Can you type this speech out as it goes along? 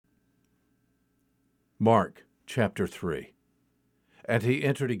Mark chapter 3. And he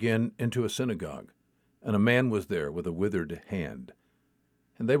entered again into a synagogue, and a man was there with a withered hand.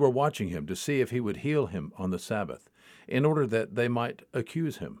 And they were watching him to see if he would heal him on the Sabbath, in order that they might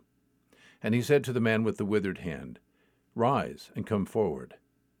accuse him. And he said to the man with the withered hand, Rise and come forward.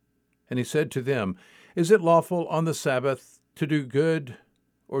 And he said to them, Is it lawful on the Sabbath to do good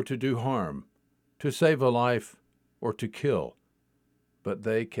or to do harm, to save a life or to kill? But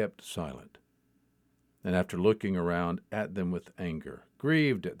they kept silent. And after looking around at them with anger,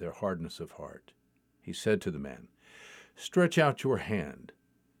 grieved at their hardness of heart, he said to the man, Stretch out your hand.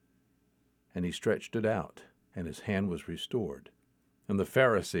 And he stretched it out, and his hand was restored. And the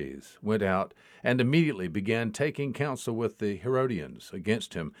Pharisees went out and immediately began taking counsel with the Herodians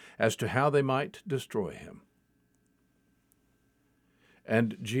against him as to how they might destroy him.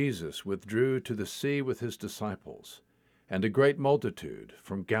 And Jesus withdrew to the sea with his disciples, and a great multitude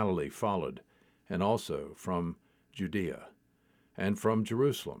from Galilee followed, and also from Judea, and from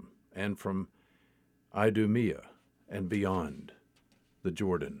Jerusalem, and from Idumea, and beyond the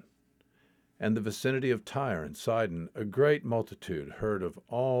Jordan, and the vicinity of Tyre and Sidon. A great multitude heard of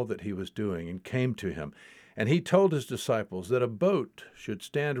all that he was doing, and came to him. And he told his disciples that a boat should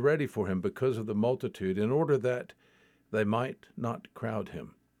stand ready for him because of the multitude, in order that they might not crowd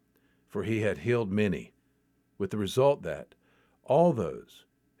him. For he had healed many, with the result that all those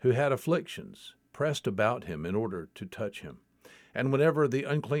who had afflictions pressed about him in order to touch him. And whenever the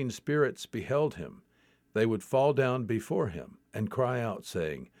unclean spirits beheld him, they would fall down before him and cry out,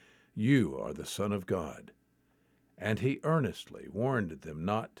 saying, You are the Son of God. And he earnestly warned them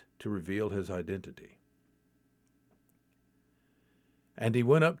not to reveal his identity. And he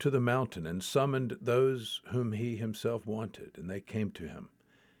went up to the mountain and summoned those whom he himself wanted, and they came to him.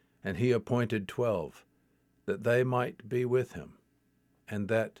 And he appointed 12, that they might be with him, and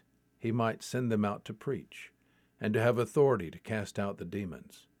that he might send them out to preach, and to have authority to cast out the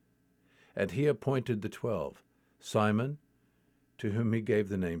demons. And he appointed the 12, Simon, to whom he gave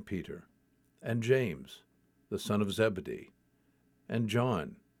the name Peter, and James, the son of Zebedee, and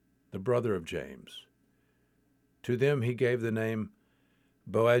John, the brother of James. To them he gave the name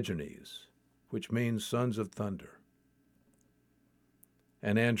Boanerges, which means sons of thunder.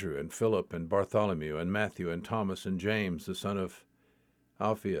 And Andrew, and Philip, and Bartholomew, and Matthew, and Thomas, and James, the son of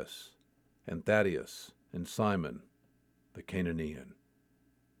Alphaeus, and Thaddeus, and Simon, the Canaanian,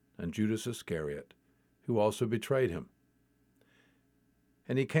 and Judas Iscariot, who also betrayed him.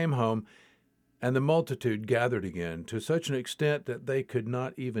 And he came home, and the multitude gathered again, to such an extent that they could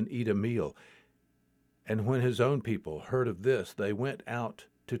not even eat a meal. And when his own people heard of this, they went out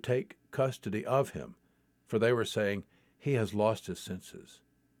to take custody of him, for they were saying, He has lost his senses.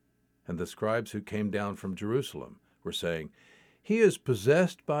 And the scribes who came down from Jerusalem were saying, He is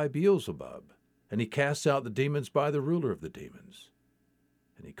possessed by Beelzebub, and he casts out the demons by the ruler of the demons.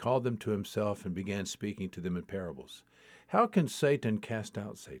 And he called them to himself and began speaking to them in parables. How can Satan cast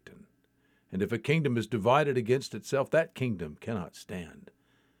out Satan? And if a kingdom is divided against itself, that kingdom cannot stand.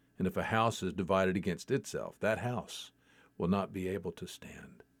 And if a house is divided against itself, that house will not be able to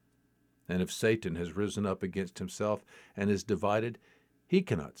stand. And if Satan has risen up against himself and is divided, he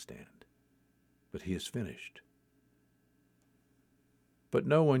cannot stand, but he is finished. But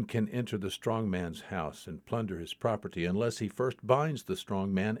no one can enter the strong man's house and plunder his property unless he first binds the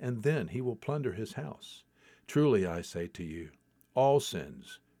strong man, and then he will plunder his house. Truly I say to you, all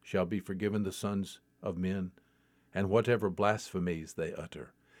sins shall be forgiven the sons of men, and whatever blasphemies they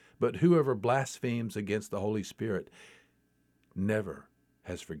utter. But whoever blasphemes against the Holy Spirit never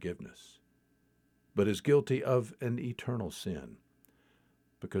has forgiveness, but is guilty of an eternal sin,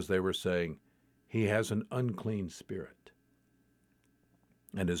 because they were saying, He has an unclean spirit.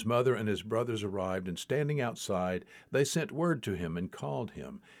 And his mother and his brothers arrived, and standing outside, they sent word to him and called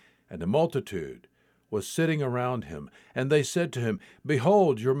him. And a multitude was sitting around him. And they said to him,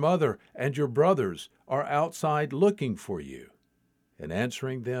 Behold, your mother and your brothers are outside looking for you. And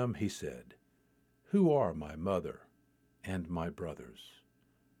answering them, he said, Who are my mother and my brothers?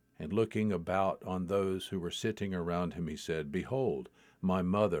 And looking about on those who were sitting around him, he said, Behold, my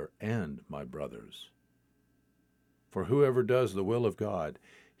mother and my brothers. For whoever does the will of God,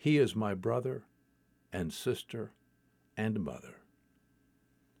 he is my brother and sister and mother.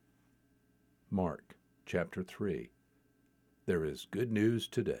 Mark chapter 3. There is good news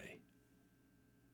today.